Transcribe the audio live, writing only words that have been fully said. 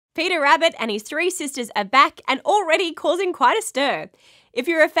Peter Rabbit and his three sisters are back and already causing quite a stir. If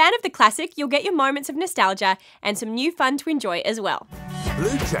you're a fan of the classic, you'll get your moments of nostalgia and some new fun to enjoy as well.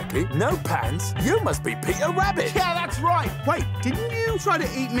 Blue jacket, no pants. You must be Peter Rabbit. Yeah, that's right. Wait, didn't you try to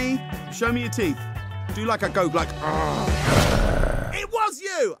eat me? Show me your teeth. Do like a go, like. It was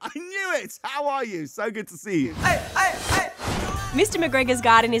you! I knew it! How are you? So good to see you. Hey, hey, hey! Mr McGregor's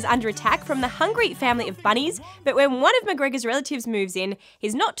garden is under attack from the hungry family of bunnies, but when one of McGregor's relatives moves in,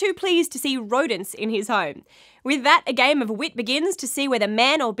 he's not too pleased to see rodents in his home. With that, a game of wit begins to see whether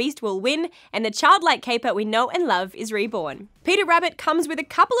man or beast will win, and the childlike caper we know and love is reborn. Peter Rabbit comes with a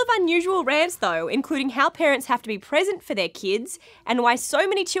couple of unusual rants though, including how parents have to be present for their kids, and why so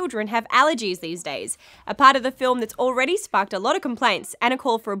many children have allergies these days, a part of the film that's already sparked a lot of complaints and a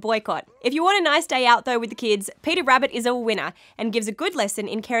call for a boycott. If you want a nice day out though with the kids, Peter Rabbit is a winner, and gives a good lesson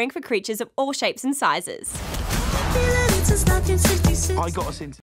in caring for creatures of all shapes and sizes. I got us into